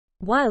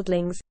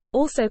Wildlings,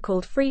 also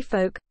called free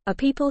folk, are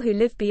people who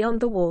live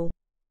beyond the wall.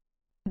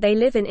 They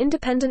live in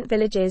independent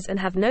villages and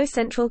have no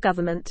central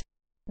government.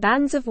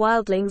 Bands of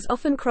wildlings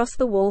often cross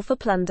the wall for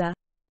plunder.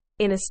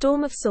 In a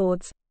storm of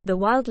swords, the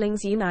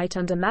wildlings unite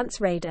under Mance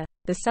Rayder,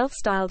 the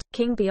self-styled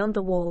king beyond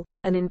the wall,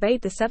 and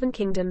invade the Seven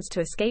Kingdoms to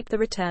escape the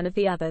return of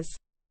the others.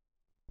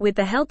 With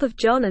the help of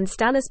Jon and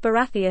Stannis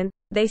Baratheon,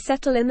 they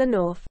settle in the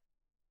north.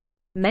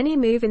 Many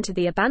move into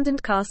the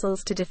abandoned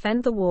castles to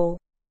defend the wall.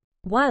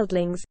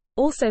 Wildlings,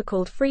 also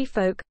called free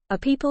folk, are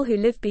people who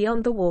live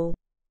beyond the wall.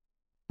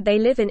 They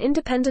live in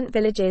independent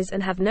villages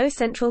and have no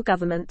central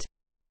government.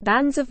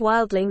 Bands of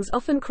wildlings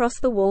often cross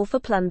the wall for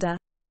plunder.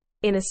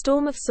 In a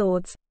storm of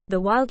swords, the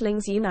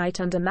wildlings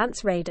unite under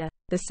Mance Rayder,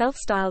 the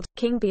self-styled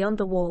king beyond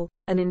the wall,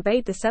 and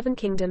invade the Seven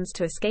Kingdoms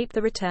to escape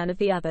the return of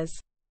the others.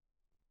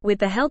 With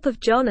the help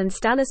of Jon and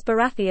Stannis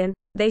Baratheon,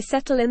 they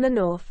settle in the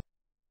north.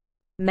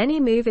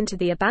 Many move into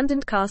the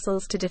abandoned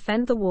castles to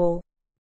defend the wall.